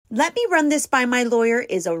Let me run this by my lawyer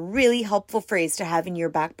is a really helpful phrase to have in your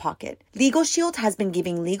back pocket. Legal Shield has been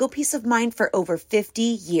giving legal peace of mind for over 50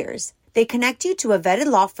 years. They connect you to a vetted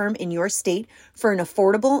law firm in your state for an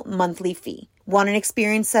affordable monthly fee. Want an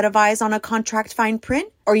experienced set of eyes on a contract fine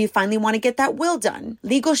print? Or you finally want to get that will done?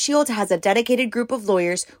 Legal Shield has a dedicated group of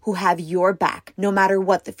lawyers who have your back, no matter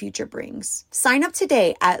what the future brings. Sign up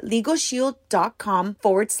today at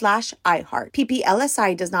LegalShield.com/iHeart.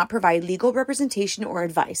 PPLSI does not provide legal representation or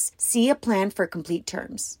advice. See a plan for complete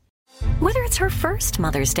terms. Whether it's her first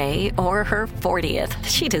Mother's Day or her 40th,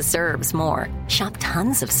 she deserves more. Shop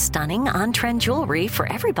tons of stunning on-trend jewelry for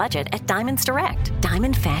every budget at Diamonds Direct.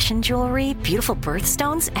 Diamond fashion jewelry, beautiful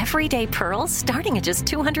birthstones, everyday pearls starting at just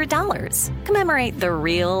 $200. Commemorate the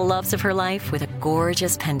real loves of her life with a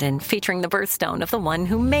gorgeous pendant featuring the birthstone of the one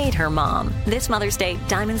who made her mom. This Mother's Day,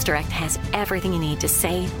 Diamonds Direct has everything you need to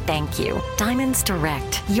say thank you. Diamonds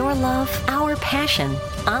Direct. Your love, our passion.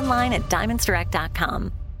 Online at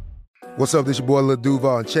diamondsdirect.com. What's up, this your boy Lil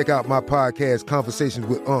Duval, and check out my podcast, Conversations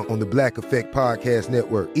with Unc, on the Black Effect Podcast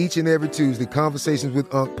Network. Each and every Tuesday, Conversations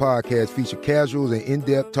with Unc podcast feature casual and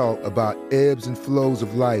in-depth talk about ebbs and flows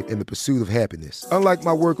of life and the pursuit of happiness. Unlike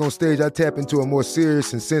my work on stage, I tap into a more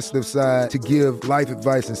serious and sensitive side to give life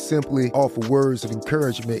advice and simply offer words of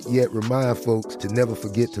encouragement, yet remind folks to never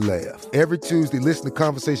forget to laugh. Every Tuesday, listen to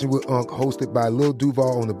Conversations with Unc, hosted by Lil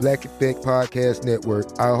Duval on the Black Effect Podcast Network,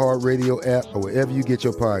 iHeartRadio app, or wherever you get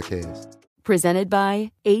your podcasts. Presented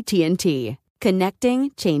by AT&T. Connecting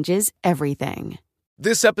changes everything.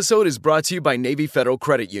 This episode is brought to you by Navy Federal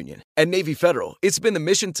Credit Union. At Navy Federal, it's been the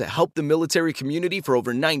mission to help the military community for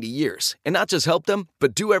over 90 years. And not just help them,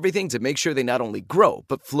 but do everything to make sure they not only grow,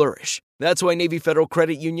 but flourish. That's why Navy Federal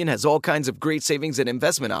Credit Union has all kinds of great savings and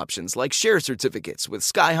investment options like share certificates with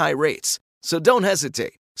sky-high rates. So don't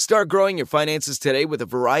hesitate. Start growing your finances today with a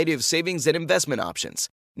variety of savings and investment options.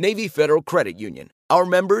 Navy Federal Credit Union. Our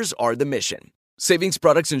members are the mission. Savings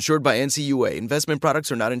products insured by NCUA. Investment products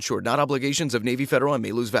are not insured, not obligations of Navy Federal and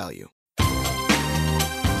may lose value.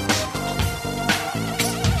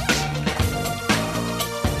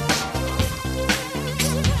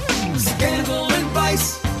 Scandal and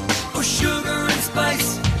vice, or sugar and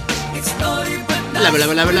spice. It's naughty but nice.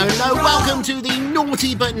 Hello. Welcome to the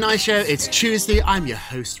Naughty But Nice Show. It's Tuesday. I'm your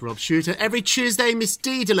host, Rob Shooter. Every Tuesday, Miss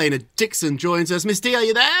D, Delana Dixon, joins us. Miss D, are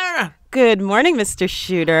you there? Good morning, Mr.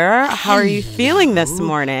 Shooter. How are you feeling this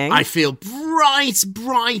morning? I feel bright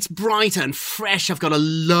and fresh. I've got a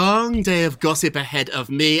long day of gossip ahead of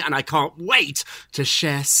me, and I can't wait to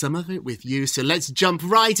share some of it with you. So let's jump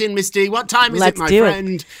right in, Miss D. What time is it, my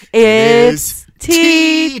friend? It's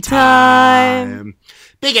tea time.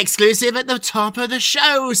 Big exclusive at the top of the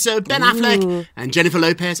show. So Ben Affleck and Jennifer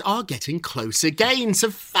Lopez are getting close again.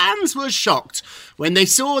 So fans were shocked when they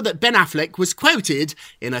saw that Ben Affleck was quoted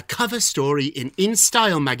in a cover story in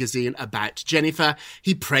InStyle magazine about Jennifer.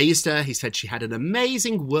 He praised her. He said she had an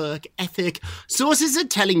amazing work ethic. Sources are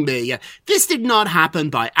telling me this did not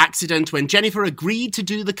happen by accident. When Jennifer agreed to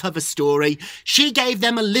do the cover story, she gave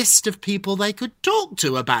them a list of people they could talk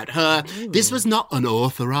to about her. This was not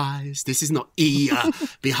unauthorized. This is not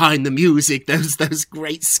Behind the Music, those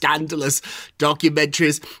great scandalous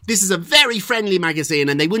documentaries. This is a very friendly magazine,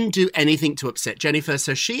 and they wouldn't do anything to upset Jennifer,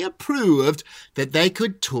 so she approved that they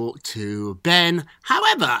could talk to Ben.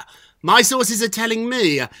 However, my sources are telling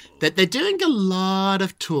me that they're doing a lot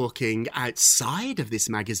of talking outside of this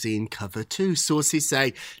magazine cover too. Sources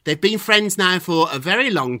say they've been friends now for a very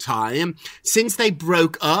long time. Since they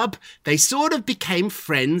broke up, they sort of became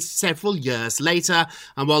friends several years later.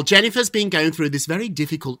 And while Jennifer's been going through this very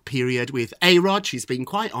difficult period with A-Rod, she's been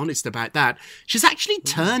quite honest about that, she's actually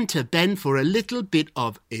turned to Ben for a little bit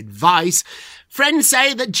of advice. Friends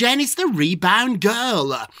say that Jen is the rebound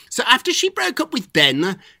girl. So after she broke up with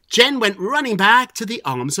Ben, Jen went running back to the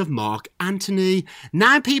arms of Mark Antony.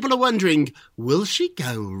 Now people are wondering, will she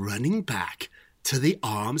go running back to the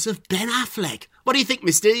arms of Ben Affleck? What do you think,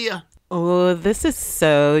 Miss D? Oh, this is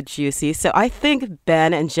so juicy. So I think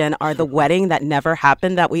Ben and Jen are the wedding that never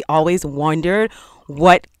happened, that we always wondered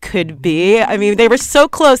what could be. I mean, they were so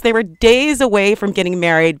close. They were days away from getting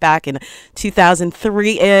married back in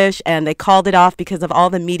 2003-ish, and they called it off because of all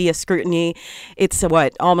the media scrutiny. It's,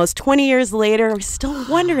 almost 20 years later, we're still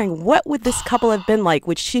wondering, what would this couple have been like?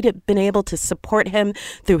 Would she have been able to support him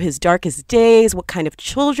through his darkest days? What kind of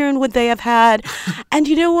children would they have had? And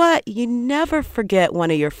you know what? You never forget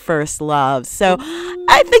one of your first loves. So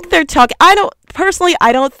I think they're talking. personally,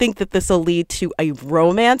 I don't think that this will lead to a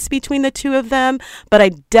romance between the two of them, but I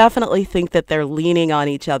definitely think that they're leaning on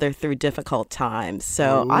each other through difficult times.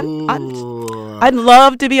 So I'd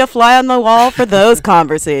love to be a fly on the wall for those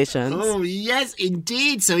conversations. Oh, yes,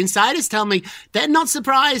 indeed. So insiders tell me they're not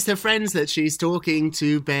surprised, her friends, that she's talking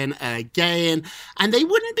to Ben again. And they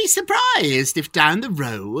wouldn't be surprised if down the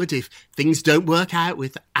road, if things don't work out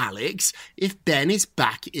with Alex, if Ben is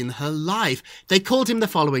back in her life. They called him the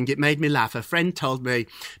following. It made me laugh. A friend told me,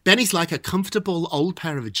 Benny's like a comfortable old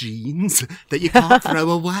pair of jeans that you can't throw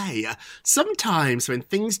away. Sometimes when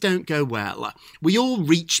things don't go well, we all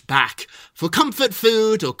reach back for comfort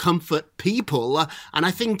food or comfort people. And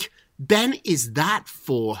I think Ben is that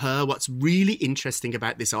for her. What's really interesting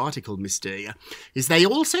about this article, Misty, is they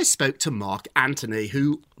also spoke to Mark Antony,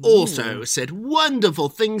 who also said wonderful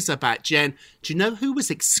things about Jen. Do you know who was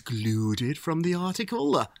excluded from the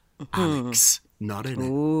article? Alex. Not in it.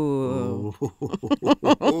 Ooh.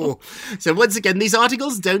 So once again, these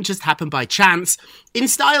articles don't just happen by chance.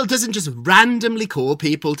 InStyle doesn't just randomly call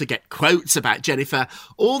people to get quotes about Jennifer.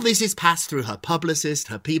 All this is passed through her publicist,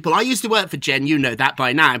 her people. I used to work for Jen, you know that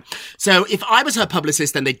by now. So if I was her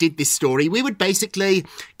publicist and they did this story, we would basically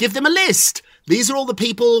give them a list. These are all the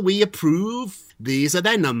people we approve. These are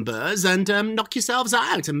their numbers, and knock yourselves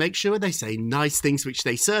out and make sure they say nice things, which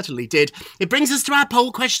they certainly did. It brings us to our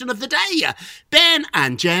poll question of the day. Ben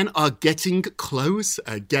and Jen are getting close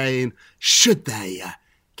again. Should they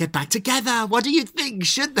get back together? What do you think?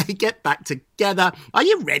 Should they get back together? Are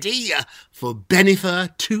you ready for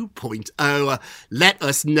Bennifer 2.0? Let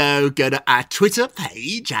us know. Go to our Twitter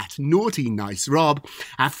page at Naughty Nice Rob.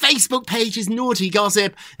 Our Facebook page is Naughty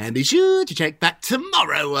Gossip. And be sure to check back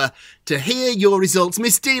tomorrow to hear your results.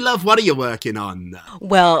 Miss D-Love, what are you working on?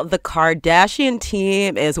 Well, the Kardashian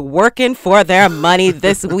team is working for their money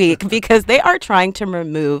this week because they are trying to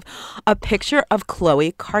remove a picture of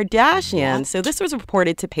Khloe Kardashian. What? So this was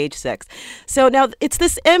reported to Page Six. So now it's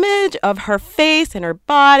this image of her face and her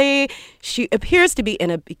body. She appears to be in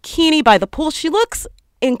a bikini by the pool. She looks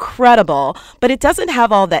incredible, but it doesn't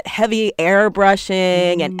have all that heavy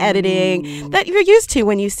airbrushing and editing that you're used to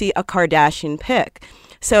when you see a Kardashian pic.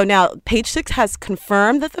 So now Page Six has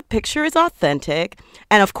confirmed that the picture is authentic.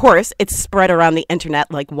 And of course, it's spread around the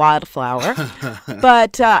internet like wildflower.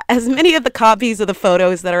 But as many of the copies of the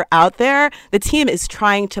photos that are out there, the team is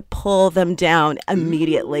trying to pull them down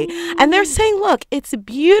immediately. And they're saying, look, it's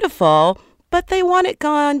beautiful, but they want it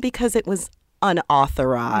gone because it was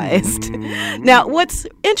unauthorized. Now, what's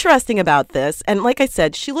interesting about this, and like I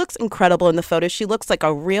said, she looks incredible in the photo. She looks like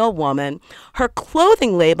a real woman. Her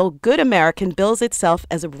clothing label, Good American, bills itself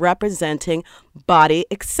as representing body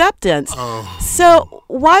acceptance. So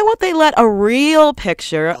why won't they let a real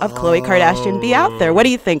picture of Khloe Kardashian be out there? What do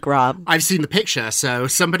you think, Rob? I've seen the picture, so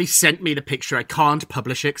somebody sent me the picture. I can't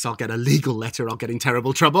publish it because I'll get a legal letter. I'll get in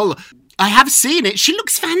terrible trouble. I have seen it. She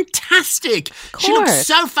looks fantastic. She looks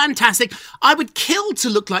so fantastic. I would kill to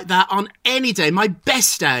look like that on any day. My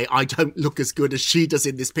best day, I don't look as good as she does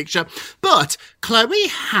in this picture. But Khloe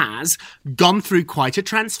has gone through quite a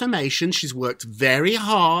transformation. She's worked very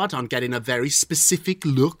hard on getting a very specific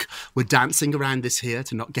look. We're dancing around this here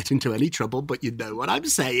to not get into any trouble, but you know what I'm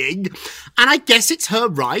saying. And I guess it's her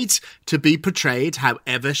right to be portrayed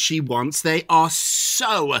however she wants. They are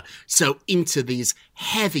so into these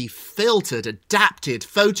heavy, filtered, adapted,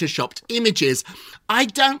 photoshopped images. I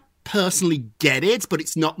don't personally get it, but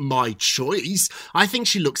it's not my choice. I think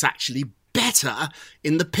she looks actually better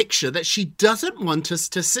in the picture that she doesn't want us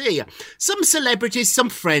to see. Some celebrities, some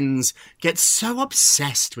friends get so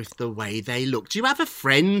obsessed with the way they look. Do you have a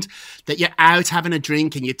friend that you're out having a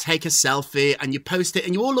drink and you take a selfie and you post it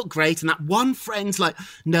and you all look great and that one friend's like,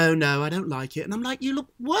 no, I don't like it. And I'm like, you look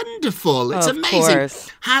wonderful. It's amazing.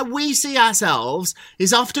 How we see ourselves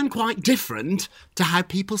is often quite different to how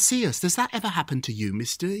people see us. Does that ever happen to you,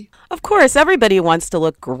 Misty? Of course. Everybody wants to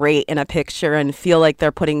look great in a picture and feel like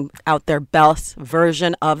they're putting out their best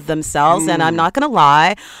version of themselves. And I'm not going to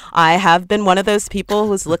lie, I have been one of those people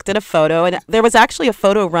who's looked at a photo, and there was actually a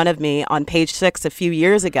photo run of me on Page Six a few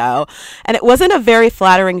years ago, and it wasn't a very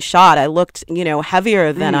flattering shot. I looked,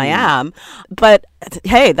 heavier than I am, but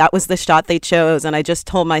hey, that was the shot they chose, and I just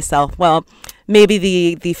told myself, well,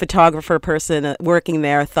 maybe the photographer person working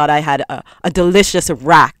there thought I had a delicious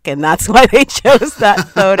rack, and that's why they chose that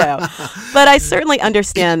photo. But I certainly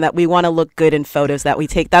understand that we want to look good in photos that we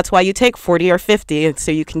take. That's why you take 40 or 50, and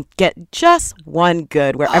so you can get just one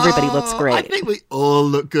good where everybody looks great. I think we all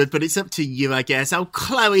look good, but it's up to you, I guess. Oh,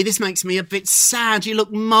 Khloe, this makes me a bit sad. You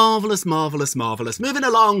look marvellous, marvellous, marvellous. Moving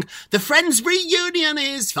along, the Friends reunion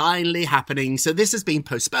is finally happening. So this has been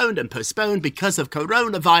postponed and postponed because of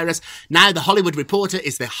coronavirus. Now the Hollywood Reporter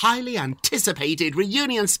is the highly anticipated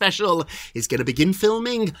reunion special. Is going to begin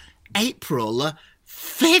filming April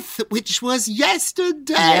 5th, which was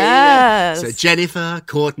yesterday. Yes. So Jennifer,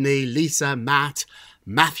 Courtney, Lisa, Matt,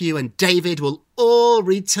 Matthew and David will all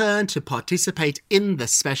return to participate in the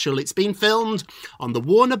special. It's been filmed on the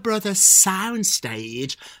Warner Brothers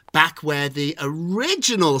soundstage back where the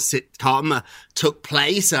original sitcom took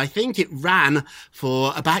place. I think it ran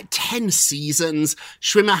for about 10 seasons.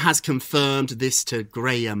 Schwimmer has confirmed this to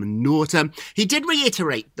Graham Norton. He did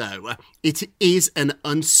reiterate, though, it is an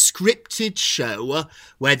unscripted show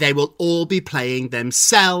where they will all be playing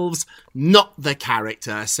themselves, not the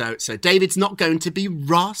character. So David's not going to be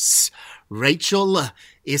Ross. Rachel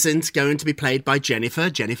isn't going to be played by Jennifer.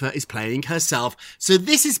 Jennifer is playing herself. So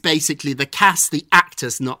this is basically the cast, the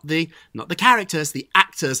actors, not the characters, the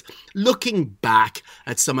actors looking back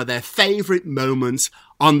at some of their favourite moments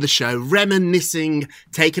on the show, reminiscing,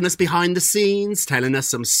 taking us behind the scenes, telling us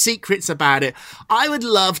some secrets about it. I would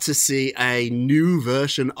love to see a new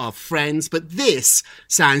version of Friends, but this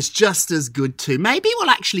sounds just as good too. Maybe it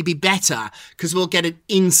will actually be better because we'll get an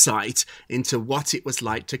insight into what it was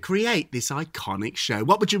like to create this iconic show.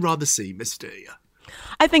 What would you rather see, Miss D?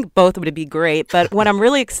 I think both would be great, but what I'm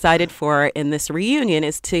really excited for in this reunion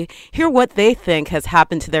is to hear what they think has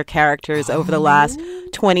happened to their characters over the last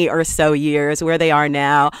 20 or so years, where they are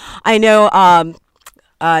now. I know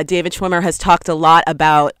David Schwimmer has talked a lot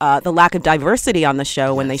about the lack of diversity on the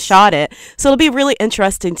show when they shot it, so it'll be really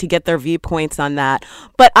interesting to get their viewpoints on that.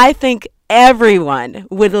 But I think everyone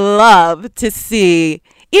would love to see,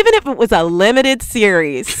 even if it was a limited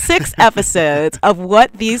series, 6 episodes of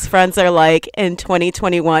what these friends are like in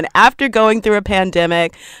 2021 after going through a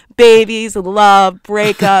pandemic, babies, love,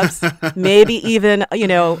 breakups, maybe even,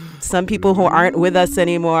 some people who aren't with us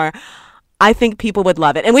anymore. I think people would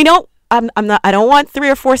love it. And I don't want 3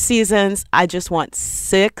 or 4 seasons. I just want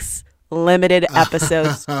 6 limited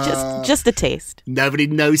episodes, just a taste. Nobody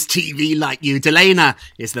knows TV like you. Delana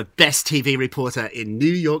is the best TV reporter in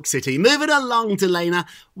New York City. Moving along, Delana,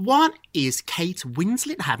 what is Kate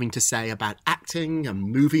Winslet having to say about acting and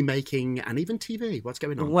movie making and even TV? What's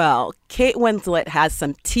going on? Well, Kate Winslet has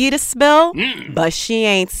some tea to spill, but she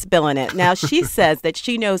ain't spilling it. Now, she says that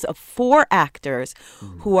she knows of 4 actors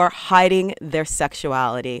who are hiding their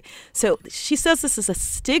sexuality. So she says this is a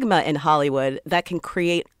stigma in Hollywood that can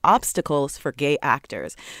create obstacles for gay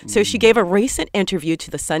actors. So she gave a recent interview to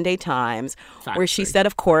the Sunday Times where she said,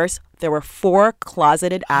 of course, there were 4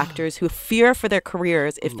 closeted actors who fear for their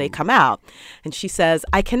careers if they come out. And she says,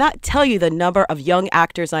 I cannot tell you the number of young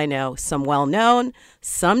actors I know, some well-known,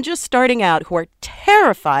 some just starting out, who are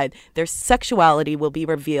terrified their sexuality will be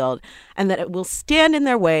revealed and that it will stand in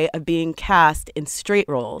their way of being cast in straight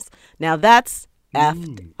roles. Now that's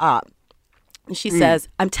effed up. And she says,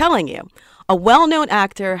 I'm telling you, a well-known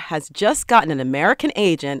actor has just gotten an American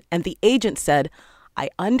agent, and the agent said, I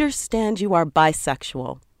understand you are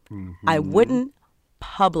bisexual. I wouldn't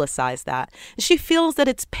publicize that. She feels that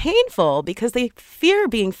it's painful because they fear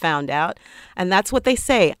being found out, and that's what they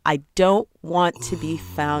say. I don't want to be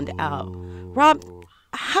found out. Rob,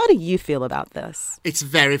 how do you feel about this? It's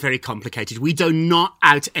very, very complicated. We do not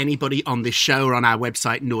out anybody on this show or on our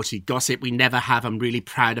website, Naughty Gossip. We never have. I'm really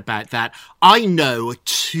proud about that. I know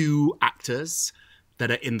 2 actors that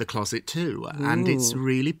are in the closet too, and it's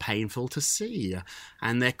really painful to see.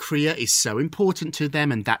 And their career is so important to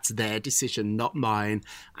them, and that's their decision, not mine.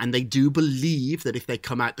 And they do believe that if they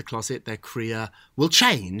come out the closet, their career will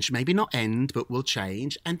change. Maybe not end, but will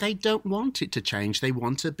change. And they don't want it to change. They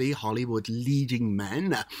want to be Hollywood leading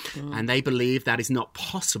men. And they believe that is not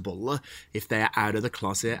possible if they are out of the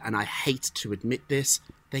closet. And I hate to admit this,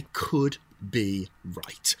 they could be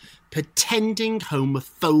right. Pretending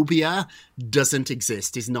homophobia doesn't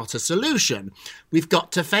exist is not a solution. We've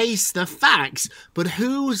got to face the facts. But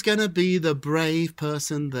who's going to be the brave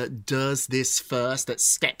person that does this first, that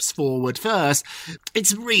steps forward first?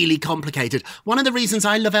 It's really complicated. One of the reasons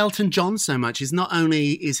I love Elton John so much is not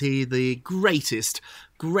only is he the greatest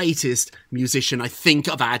musician, I think,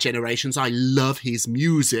 of our generations. I love his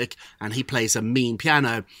music, and he plays a mean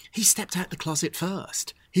piano. He stepped out the closet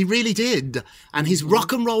first. He really did. And his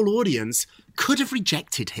rock and roll audience could have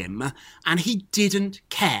rejected him, and he didn't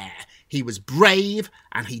care. He was brave,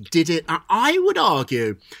 and he did it. And I would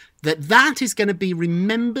argue that is going to be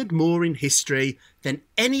remembered more in history than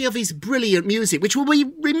any of his brilliant music, which will be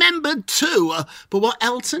remembered too. But what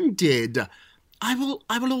Elton did, I will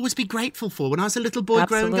always be grateful for. When I was a little boy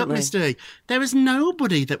growing up, Mr. There was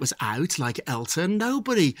nobody that was out like Elton,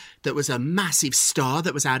 nobody that was a massive star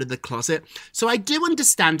that was out of the closet. So I do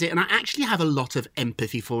understand it, and I actually have a lot of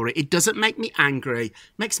empathy for it. It doesn't make me angry, it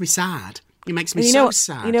makes me sad. It makes me so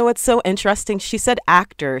sad. You know what's so interesting? She said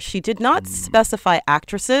actor. She did not specify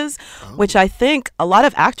actresses, which I think a lot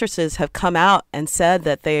of actresses have come out and said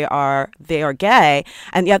that they are gay,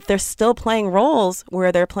 and yet they're still playing roles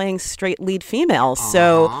where they're playing straight lead females.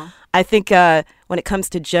 So I think when it comes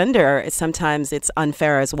to gender, sometimes it's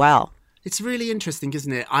unfair as well. It's really interesting,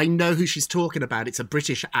 isn't it? I know who she's talking about. It's a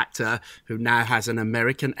British actor who now has an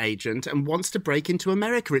American agent and wants to break into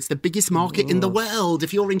America. It's the biggest market in the world.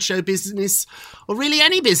 If you're in show business or really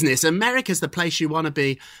any business, America's the place you want to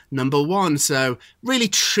be number one. So really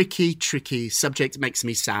tricky subject. Makes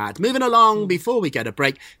me sad. Moving along, before we get a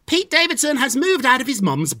break, Pete Davidson has moved out of his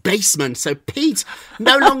mom's basement. So Pete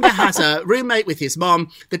no longer has a roommate with his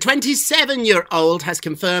mom. The 27-year-old has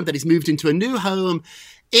confirmed that he's moved into a new home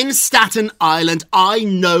in Staten Island. I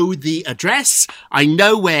know the address. I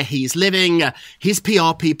know where he's living. His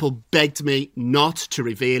PR people begged me not to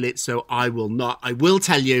reveal it, so I will not. I will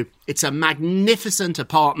tell you, it's a magnificent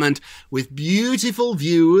apartment with beautiful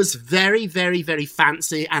views, very, very, very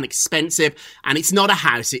fancy and expensive. And it's not a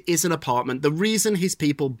house, it is an apartment. The reason his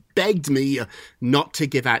people begged me not to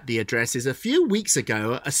give out the address is a few weeks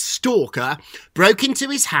ago, a stalker broke into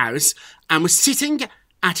his house and was sitting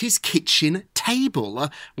at his kitchen table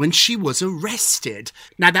when she was arrested.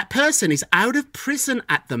 Now, that person is out of prison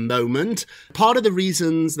at the moment. Part of the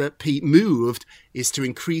reasons that Pete moved is to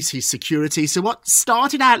increase his security. So what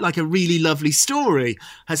started out like a really lovely story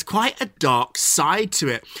has quite a dark side to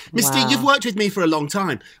it. Mystique, you've worked with me for a long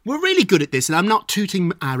time. We're really good at this, and I'm not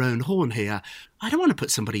tooting our own horn here. I don't want to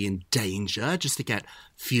put somebody in danger just to get a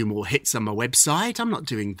few more hits on my website. I'm not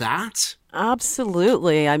doing that.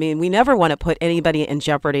 Absolutely. I mean, we never want to put anybody in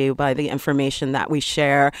jeopardy by the information that we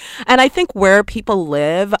share. And I think where people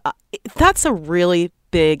live, that's a really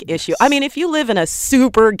big issue. I mean, if you live in a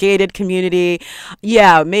super gated community,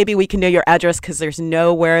 yeah, maybe we can know your address because there's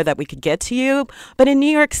nowhere that we could get to you. But in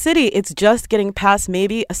New York City, it's just getting past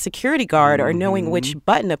maybe a security guard or knowing which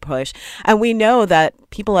button to push. And we know that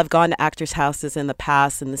people have gone to actors' houses in the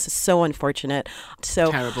past, and this is so unfortunate.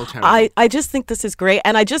 So terrible. I just think this is great.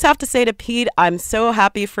 And I just have to say to Pete, I'm so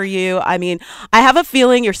happy for you. I mean, I have a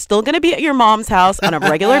feeling you're still going to be at your mom's house on a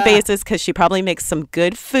regular basis because she probably makes some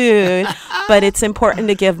good food, but it's important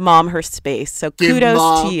to give mom her space. So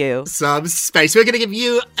kudos to you. Some space. We're going to give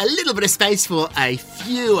you a little bit of space for a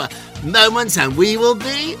few moments, and we will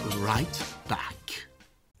be right back.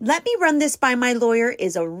 Let me run this by my lawyer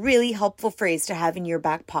is a really helpful phrase to have in your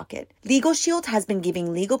back pocket. Legal Shield has been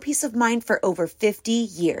giving legal peace of mind for over 50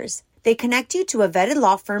 years. They connect you to a vetted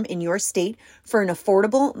law firm in your state for an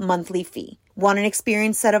affordable monthly fee. Want an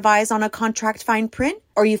experienced set of eyes on a contract fine print?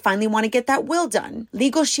 Or you finally want to get that will done?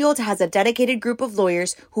 Legal Shield has a dedicated group of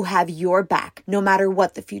lawyers who have your back, no matter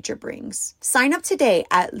what the future brings. Sign up today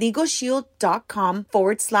at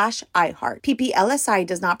LegalShield.com/iHeart. PPLSI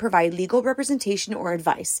does not provide legal representation or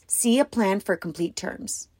advice. See a plan for complete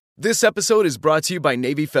terms. This episode is brought to you by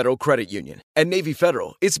Navy Federal Credit Union. At Navy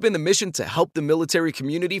Federal, it's been the mission to help the military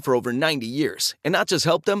community for over 90 years. And not just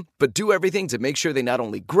help them, but do everything to make sure they not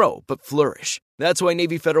only grow, but flourish. That's why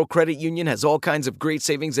Navy Federal Credit Union has all kinds of great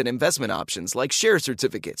savings and investment options like share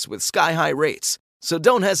certificates with sky-high rates. So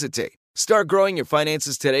don't hesitate. Start growing your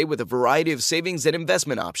finances today with a variety of savings and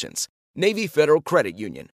investment options. Navy Federal Credit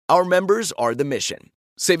Union. Our members are the mission.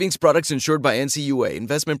 Savings products insured by NCUA.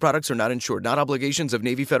 Investment products are not insured, not obligations of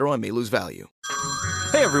Navy Federal and may lose value.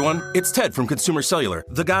 Hey everyone, it's Ted from Consumer Cellular,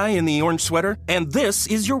 the guy in the orange sweater, and this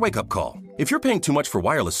is your wake-up call. If you're paying too much for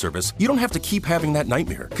wireless service, you don't have to keep having that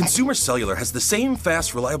nightmare. Consumer Cellular has the same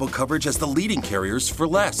fast, reliable coverage as the leading carriers for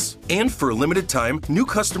less. And for a limited time, new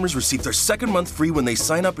customers receive their second month free when they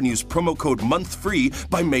sign up and use promo code MONTHFREE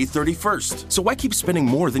by May 31st. So why keep spending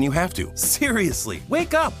more than you have to? Seriously,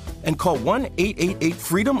 wake up and call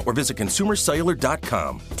 1-888-FREEDOM or visit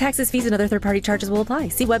consumercellular.com. Taxes, fees, and other third-party charges will apply.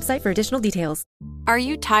 See website for additional details. Are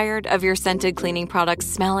you tired of your scented cleaning products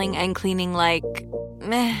smelling and cleaning like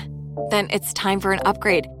meh? Then it's time for an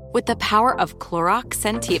upgrade with the power of Clorox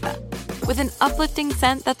Scentiva. With an uplifting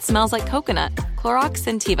scent that smells like coconut, Clorox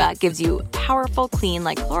Scentiva gives you powerful clean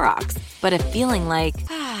like Clorox, but a feeling like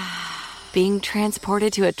being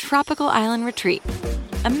transported to a tropical island retreat.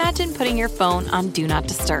 Imagine putting your phone on Do Not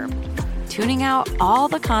Disturb, tuning out all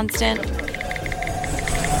the constant,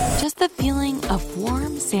 just the feeling of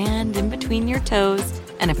warm sand in between your toes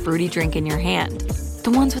and a fruity drink in your hand. The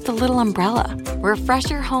ones with the little umbrella. Refresh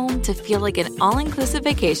your home to feel like an all-inclusive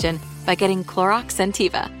vacation by getting Clorox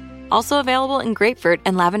Scentiva. Also available in grapefruit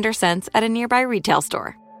and lavender scents at a nearby retail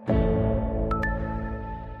store.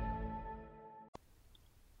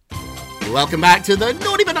 Welcome back to the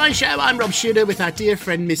Naughty But Nice Show. I'm Rob Shooter with our dear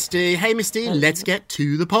friend Misty. Hey, Misty, let's get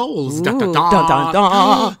to the polls. Ooh, dun, dun,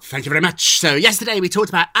 dun. Thank you very much. So yesterday we talked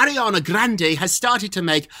about Ariana Grande has started to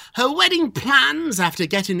make her wedding plans after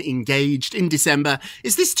getting engaged in December.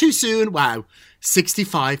 Is this too soon? Wow.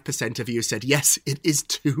 65% of you said, yes, it is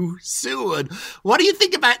too soon. What do you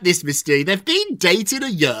think about this, Misty? They've been dating a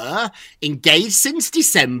year, engaged since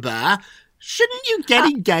December. Shouldn't you get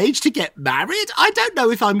engaged to get married? I don't know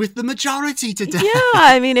if I'm with the majority today. Yeah,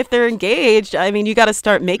 I mean, if they're engaged, I mean, you got to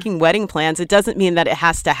start making wedding plans. It doesn't mean that it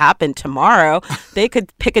has to happen tomorrow. They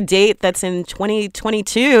could pick a date that's in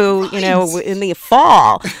 2022, right. You know, in the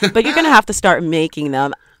fall. But you're going to have to start making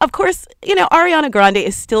them. Of course, you know, Ariana Grande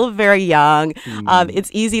is still very young. It's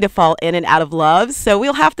easy to fall in and out of love. So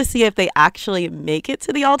we'll have to see if they actually make it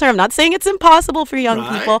to the altar. I'm not saying it's impossible for young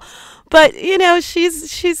people. But, you know,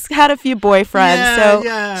 she's had a few boyfriends,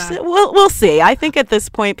 so we'll see. I think at this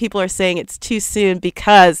point people are saying it's too soon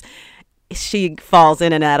because she falls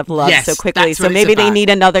in and out of love so quickly. So maybe they need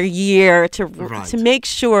another year to make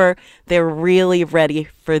sure they're really ready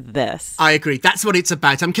for this. I agree. That's what it's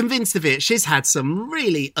about. I'm convinced of it. She's had some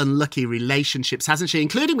really unlucky relationships, hasn't she?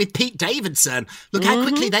 Including with Pete Davidson. Look how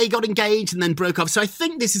quickly they got engaged and then broke off. So I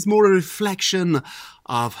think this is more a reflection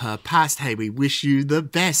of her past. Hey, we wish you the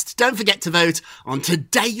best. Don't forget to vote on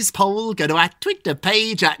today's poll. Go to our Twitter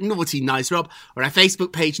page at Naughty Nice Rob or our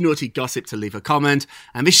Facebook page Naughty Gossip to leave a comment.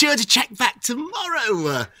 And be sure to check back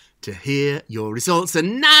tomorrow to hear your results.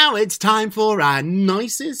 And now it's time for our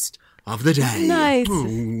nicest of the day. Nice.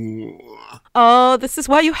 Oh, this is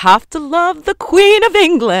why you have to love the Queen of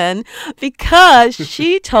England, because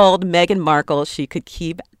she told Meghan Markle she could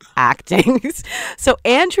keep acting. So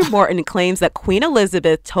Andrew Morton claims that Queen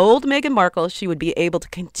Elizabeth told Meghan Markle she would be able to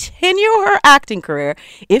continue her acting career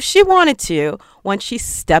if she wanted to once she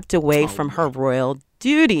stepped away from her royal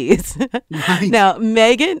duties. Nice. Now,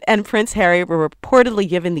 Meghan and Prince Harry were reportedly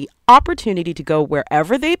given the opportunity to go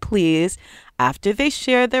wherever they please after they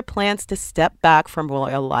shared their plans to step back from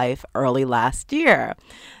royal life early last year.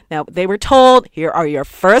 Now, they were told, here are your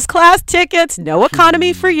first class tickets, no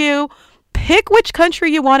economy for you. Pick which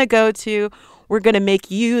country you want to go to. We're going to make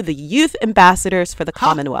you the youth ambassadors for the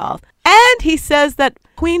Commonwealth. And he says that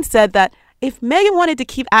Queen said that if Meghan wanted to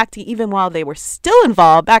keep acting even while they were still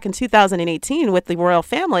involved back in 2018 with the royal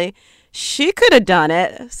family, she could have done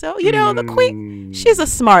it. So, you know, the Queen, she's a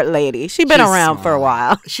smart lady. She's been around for a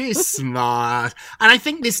while. She's smart. And I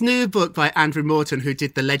think this new book by Andrew Morton, who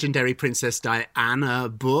did the legendary Princess Diana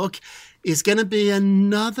book, is going to be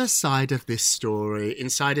another side of this story.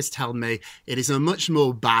 Insiders tell me it is a much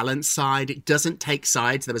more balanced side. It doesn't take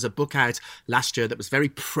sides. There was a book out last year that was very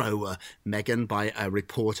pro Meghan by a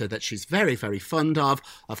reporter that she's very, very fond of.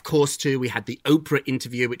 Of course, too, we had the Oprah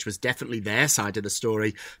interview, which was definitely their side of the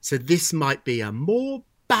story. So this might be a more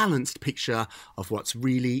balanced picture of what's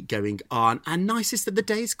really going on. And nicest of the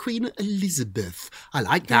day is Queen Elizabeth. I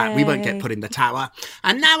like that. Yay. We won't get put in the tower.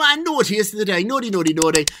 And now our naughtiest of the day. Naughty, naughty,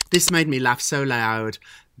 naughty. This made me laugh so loud.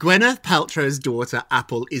 Gwyneth Paltrow's daughter,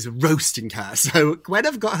 Apple, is roasting her. So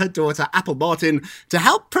Gwyneth got her daughter, Apple Martin, to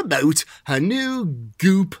help promote her new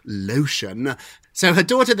Goop lotion. So her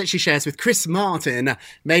daughter that she shares with Chris Martin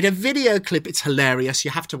made a video clip. It's hilarious.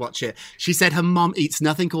 You have to watch it. She said her mom eats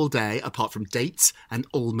nothing all day apart from dates and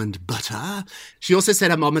almond butter. She also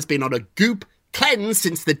said her mom has been on a Goop cleanse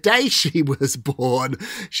since the day she was born.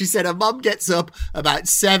 She said her mum gets up about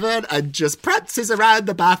 7 and just prances around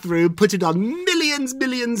the bathroom, putting on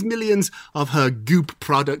millions of her Goop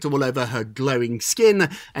product all over her glowing skin,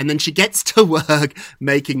 and then she gets to work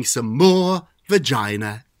making some more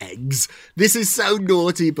vagina eggs. This is so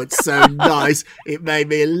naughty but so nice. It made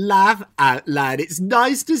me laugh out loud. It's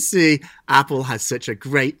nice to see Apple has such a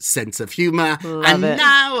great sense of humour. And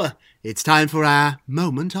now it's time for our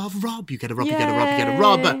moment of Rob. You get a Rob, you get a Rob, you get a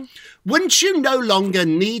Rob. Once you no longer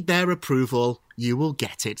need their approval, you will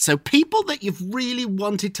get it. So people that you've really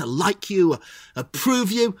wanted to like you,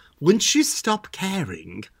 approve you, once you stop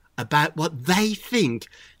caring about what they think,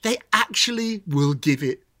 they actually will give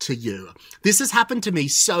it to you. This has happened to me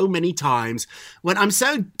so many times. When I'm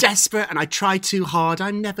so desperate and I try too hard,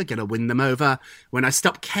 I'm never going to win them over. When I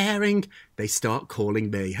stop caring, they start calling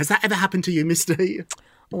me. Has that ever happened to you, Misty?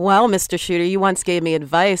 Well, Mr. Shooter, you once gave me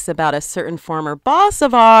advice about a certain former boss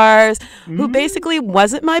of ours who basically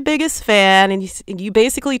wasn't my biggest fan. And you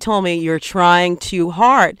basically told me you're trying too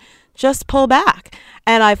hard. just pull back.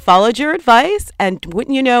 And I followed your advice, and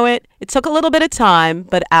wouldn't you know it, it took a little bit of time,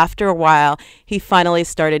 but after a while, he finally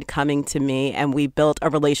started coming to me, and we built a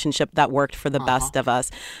relationship that worked for the best of us.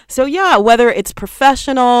 So yeah, whether it's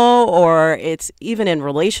professional or it's even in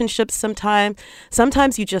relationships sometimes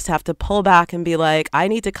you just have to pull back and be like, I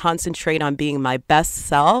need to concentrate on being my best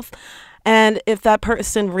self. And if that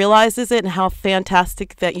person realizes it and how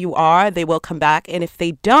fantastic that you are, they will come back. And if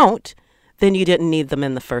they don't, then you didn't need them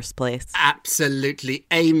in the first place. Absolutely.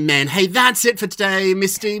 Amen. Hey, that's it for today,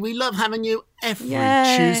 Misty. We love having you every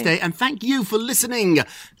Tuesday. And thank you for listening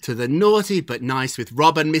to the Naughty But Nice with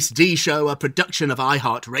Rob and Miss D show, a production of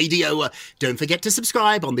iHeartRadio. Don't forget to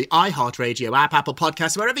subscribe on the iHeartRadio app, Apple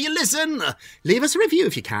Podcasts, wherever you listen. Leave us a review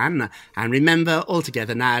if you can. And remember, all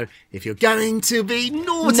together now, if you're going to be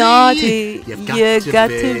naughty, you've got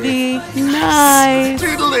to be nice.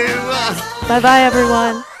 Toodaloo. Bye-bye,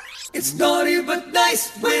 everyone. It's Naughty But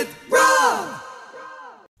Nice with Rob.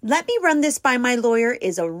 Let me run this by my lawyer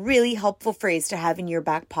is a really helpful phrase to have in your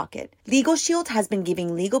back pocket. Legal Shield has been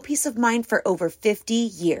giving legal peace of mind for over 50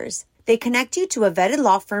 years. They connect you to a vetted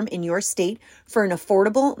law firm in your state for an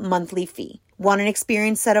affordable monthly fee. Want an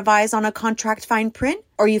experienced set of eyes on a contract fine print?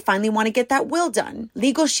 Or you finally want to get that will done?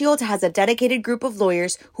 Legal Shield has a dedicated group of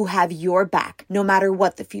lawyers who have your back, no matter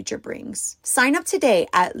what the future brings. Sign up today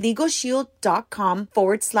at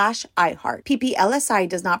LegalShield.com/iHeart. PPLSI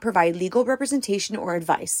does not provide legal representation or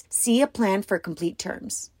advice. See a plan for complete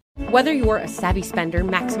terms. Whether you're a savvy spender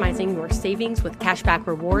maximizing your savings with cashback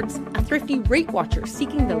rewards, a thrifty rate watcher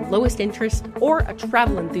seeking the lowest interest, or a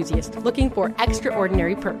travel enthusiast looking for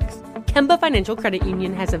extraordinary perks, Kemba Financial Credit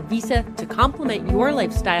Union has a visa to complement your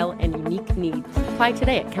lifestyle and unique needs. Apply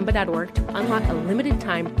today at Kemba.org to unlock a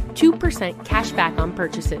limited-time 2% cash back on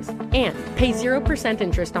purchases and pay 0%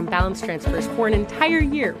 interest on balance transfers for an entire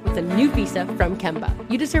year with a new visa from Kemba.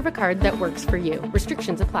 You deserve a card that works for you.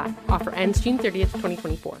 Restrictions apply. Offer ends June 30th,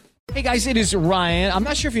 2024. Hey guys, it is Ryan. I'm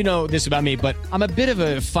not sure if you know this about me, but I'm a bit of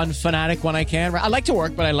a fun fanatic when I can. I like to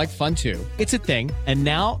work, but I like fun too. It's a thing. And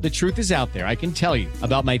now the truth is out there. I can tell you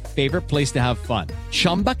about my favorite place to have fun.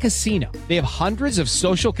 Chumba Casino. They have hundreds of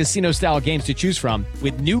social casino style games to choose from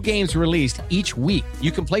with new games released each week.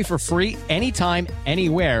 You can play for free anytime,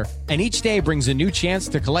 anywhere. And each day brings a new chance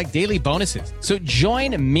to collect daily bonuses. So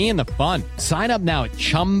join me in the fun. Sign up now at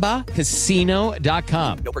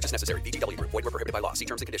ChumbaCasino.com. No purchase necessary. VGW. Void where prohibited by law. See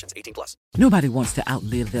terms and conditions. 18+. Nobody wants to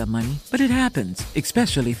outlive their money, but it happens,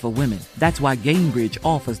 especially for women. That's why Gainbridge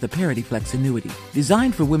offers the Parity Flex annuity,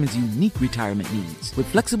 designed for women's unique retirement needs, with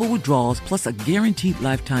flexible withdrawals plus a guaranteed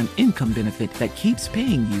lifetime income benefit that keeps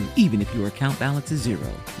paying you even if your account balance is zero.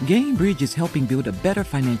 Gainbridge is helping build a better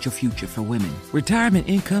financial future for women. Retirement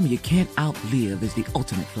income you can't outlive is the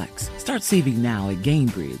ultimate flex. Start saving now at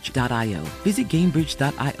Gainbridge.io. Visit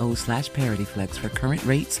Gainbridge.io/ParityFlex for current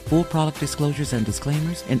rates, full product disclosures and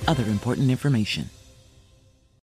disclaimers, and other important information.